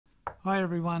Hi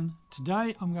everyone,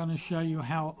 today I'm going to show you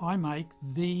how I make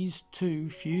these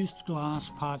two fused glass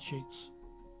part sheets.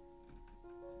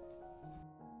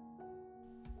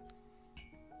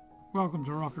 Welcome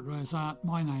to Rocket Rose Art,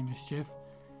 my name is Jeff.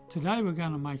 Today we're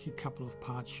going to make a couple of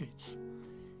part sheets.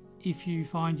 If you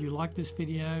find you like this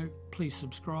video, please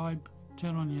subscribe,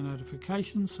 turn on your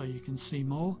notifications so you can see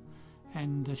more,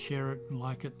 and share it and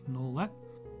like it and all that.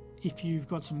 If you've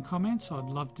got some comments, I'd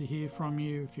love to hear from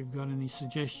you. If you've got any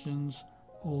suggestions,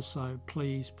 also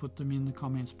please put them in the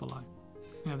comments below.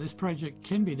 Now this project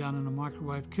can be done in a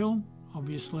microwave kiln.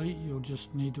 Obviously you'll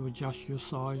just need to adjust your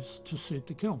size to suit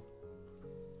the kiln.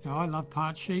 Now I love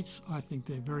part sheets. I think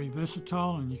they're very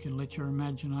versatile and you can let your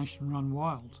imagination run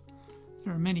wild.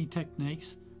 There are many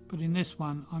techniques, but in this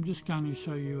one I'm just going to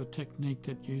show you a technique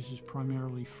that uses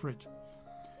primarily frit.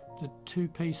 The two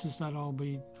pieces that I'll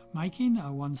be making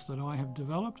are ones that I have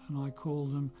developed, and I call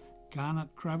them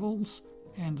Garnet gravels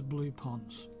and blue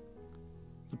ponds.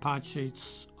 The part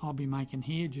sheets I'll be making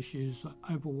here just use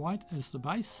opal white as the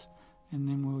base, and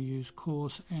then we'll use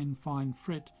coarse and fine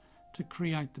frit to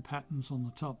create the patterns on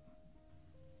the top.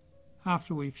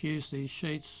 After we fuse these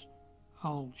sheets,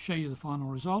 I'll show you the final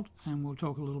result, and we'll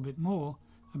talk a little bit more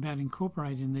about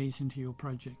incorporating these into your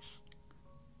projects.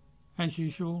 As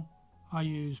usual, I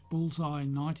use Bullseye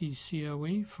 90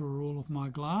 COE for all of my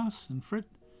glass and frit,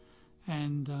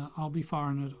 and I'll be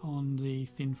firing it on the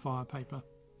thin fire paper.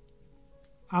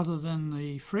 Other than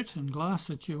the frit and glass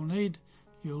that you'll need,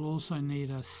 you'll also need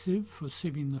a sieve for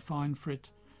sieving the fine frit,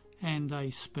 and a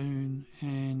spoon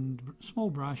and small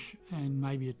brush and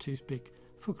maybe a toothpick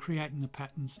for creating the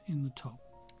patterns in the top.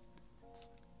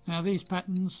 Now these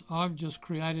patterns I've just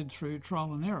created through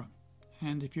trial and error.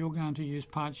 And if you're going to use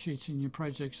part sheets in your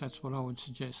projects, that's what I would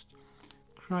suggest.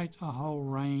 Create a whole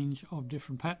range of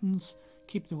different patterns.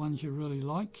 Keep the ones you really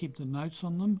like, keep the notes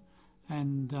on them,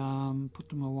 and put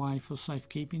them away for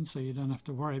safekeeping so you don't have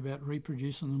to worry about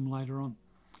reproducing them later on.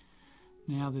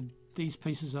 Now these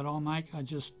pieces that I'll make are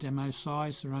just demo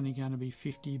size. They're only going to be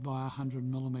 50 by 100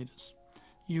 millimeters.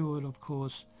 You would of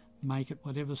course make it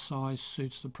whatever size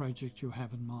suits the project you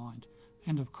have in mind,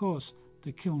 and of course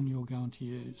the kiln you're going to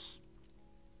use.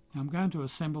 Now I'm going to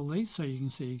assemble these so you can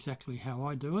see exactly how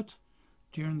I do it.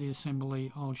 During the assembly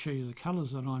I'll show you the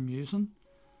colours that I'm using,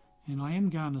 and I am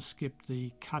going to skip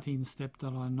the cutting step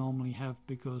that I normally have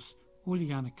because all you're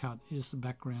going to cut is the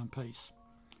background piece.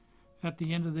 At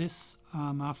the end of this,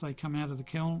 after they come out of the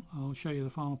kiln, I'll show you the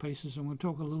final pieces, and we'll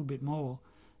talk a little bit more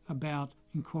about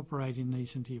incorporating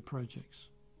these into your projects.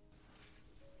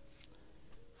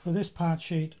 For this part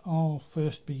sheet I'll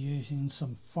first be using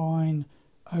some fine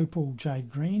opal jade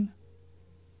green.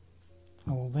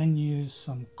 I will then use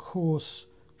some coarse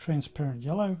transparent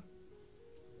yellow.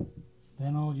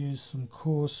 Then I'll use some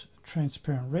coarse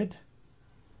transparent red.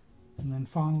 And then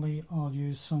finally I'll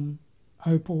use some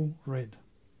opal red.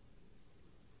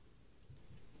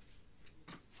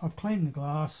 I've cleaned the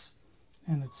glass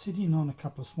and it's sitting on a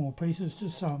couple of small pieces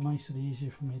just so it makes it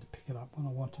easier for me to pick it up when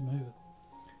I want to move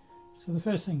it. So the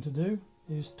first thing to do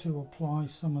is to apply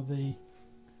some of the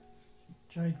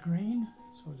jade green,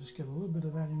 so I'll just get a little bit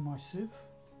of that in my sieve,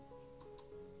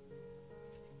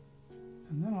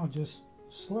 and then I'll just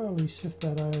slowly sift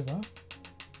that over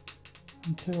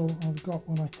until I've got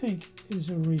what I think is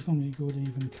a reasonably good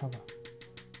even cover.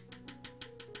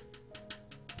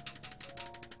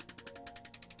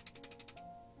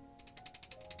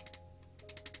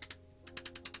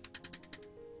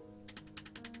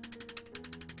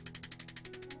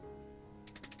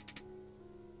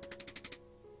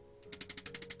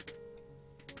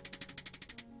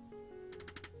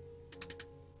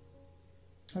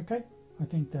 Okay, I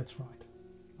think that's right.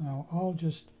 Now I'll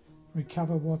just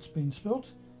recover what's been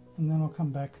spilt, and then I'll come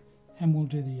back and we'll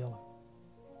do the yellow.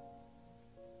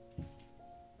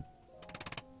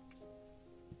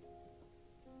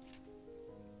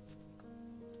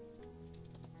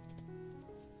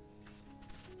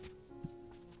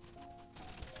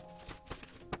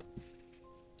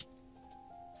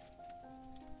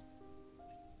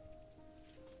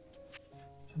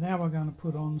 So now we're going to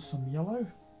put on some yellow.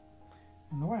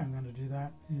 And the way I'm going to do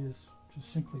that is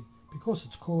just simply, because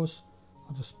it's coarse,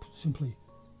 I'll just simply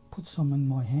put some in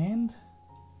my hand,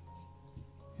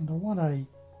 and I want a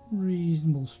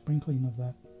reasonable sprinkling of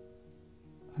that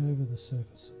over the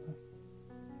surface of that,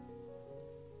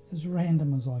 as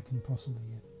random as I can possibly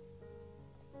get.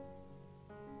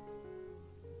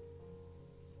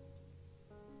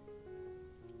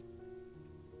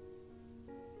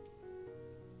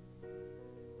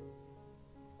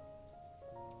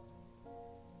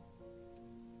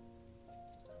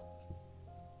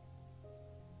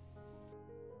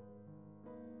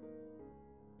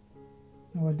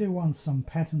 Now I do want some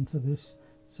pattern to this,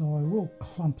 so I will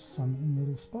clump some in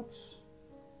little spots.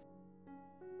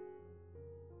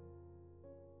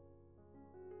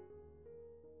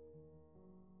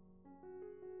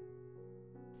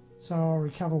 So I'll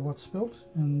recover what's spilt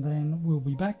and then we'll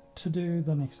be back to do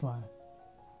the next layer.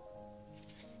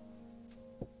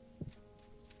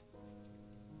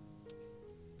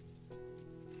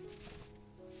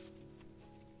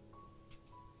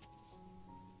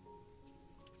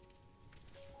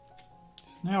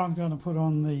 Now I'm going to put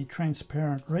on the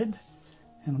transparent red,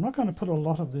 and I'm not going to put a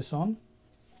lot of this on.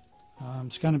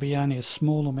 It's going to be only a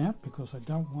small amount because I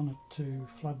don't want it to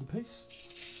flood the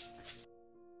piece.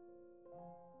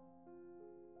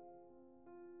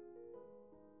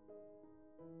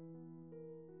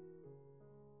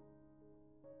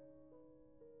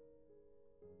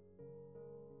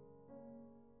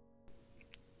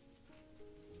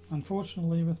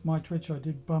 Unfortunately with my twitch I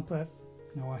did bump that.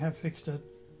 Now I have fixed it.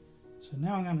 So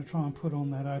now I'm going to try and put on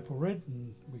that opal red,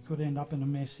 and we could end up in a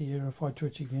mess here if I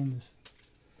twitch again.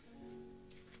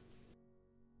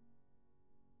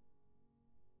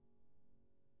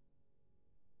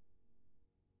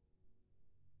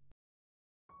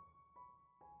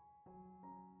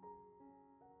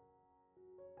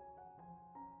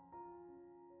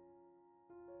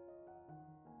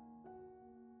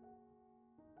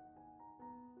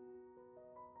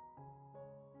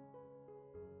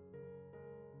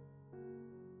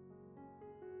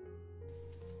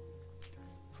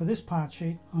 For this part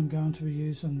sheet I'm going to be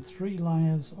using 3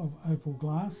 layers of opal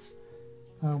glass.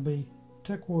 They'll be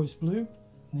turquoise blue,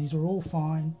 and these are all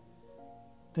fine,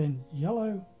 then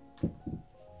yellow,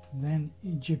 then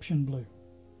Egyptian blue.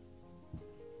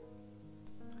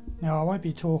 Now I won't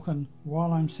be talking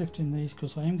while I'm sifting these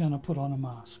because I am going to put on a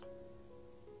mask.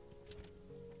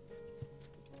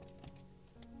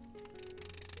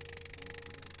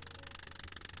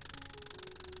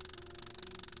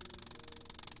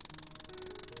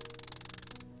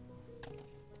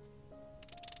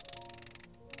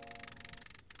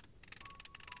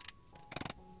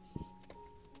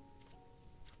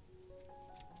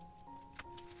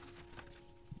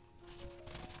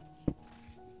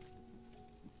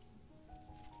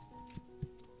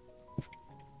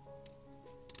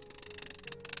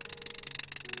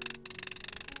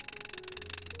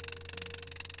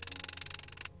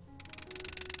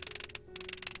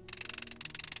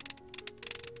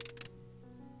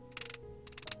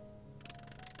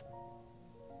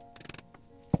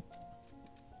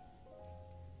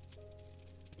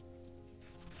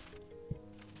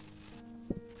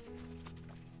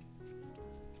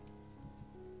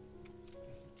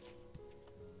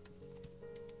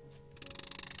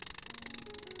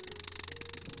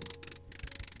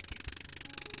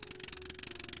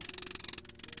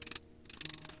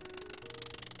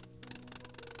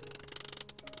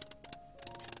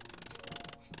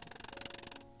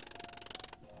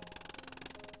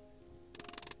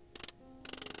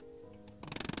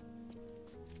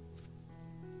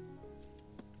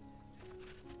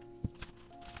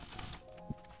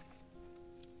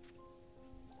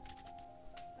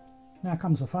 Now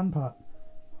comes the fun part.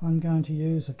 I'm going to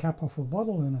use a cap off a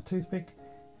bottle and a toothpick,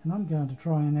 and I'm going to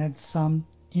try and add some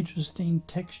interesting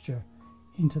texture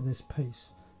into this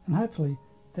piece, and hopefully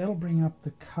that'll bring up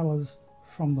the colours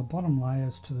from the bottom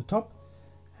layers to the top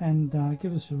and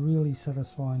give us a really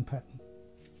satisfying pattern.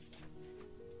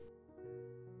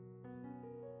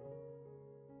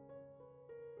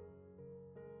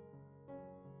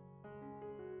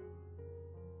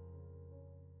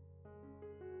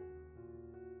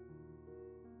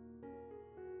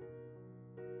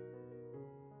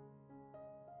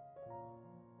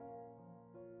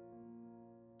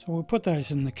 So we'll put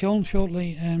those in the kiln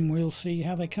shortly and we'll see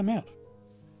how they come out.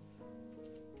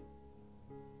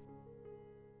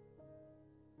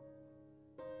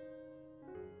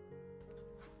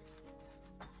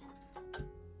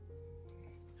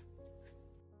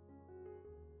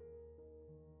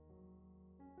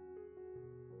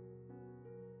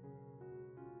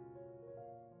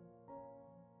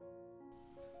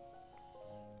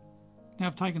 Now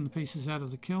I've taken the pieces out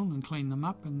of the kiln and cleaned them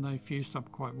up, and they fused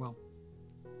up quite well.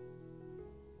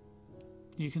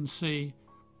 You can see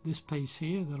this piece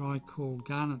here that I call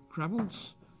Garnet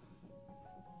gravels.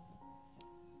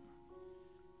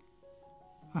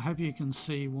 I hope you can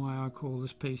see why I call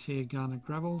this piece here Garnet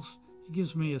gravels. It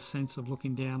gives me a sense of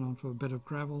looking down onto a bed of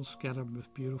gravel scattered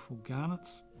with beautiful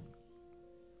garnets.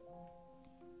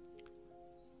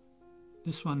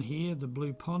 This one here, the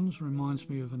blue ponds, reminds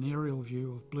me of an aerial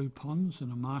view of blue ponds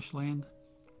in a marshland.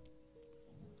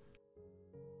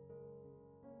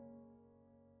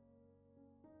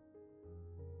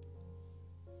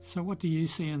 So what do you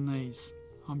see in these?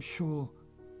 I'm sure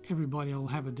everybody will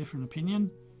have a different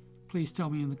opinion. Please tell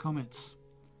me in the comments.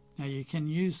 Now you can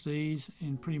use these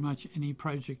in pretty much any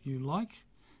project you like.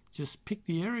 Just pick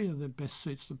the area that best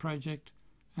suits the project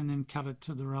and then cut it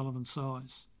to the relevant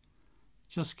size.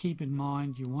 Just keep in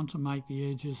mind you want to make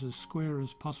the edges as square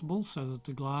as possible so that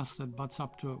the glass that butts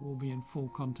up to it will be in full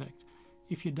contact.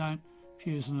 If you don't,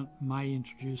 fusing it may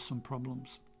introduce some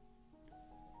problems.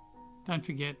 Don't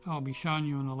forget, I'll be showing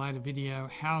you in a later video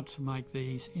how to make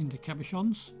these into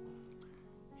cabochons.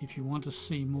 If you want to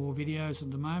see more videos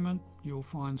at the moment, you'll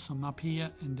find some up here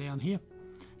and down here.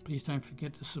 Please don't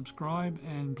forget to subscribe,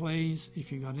 and please,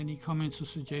 if you've got any comments or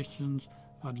suggestions,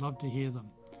 I'd love to hear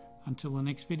them. Until the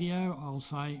next video, I'll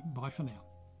say bye for now.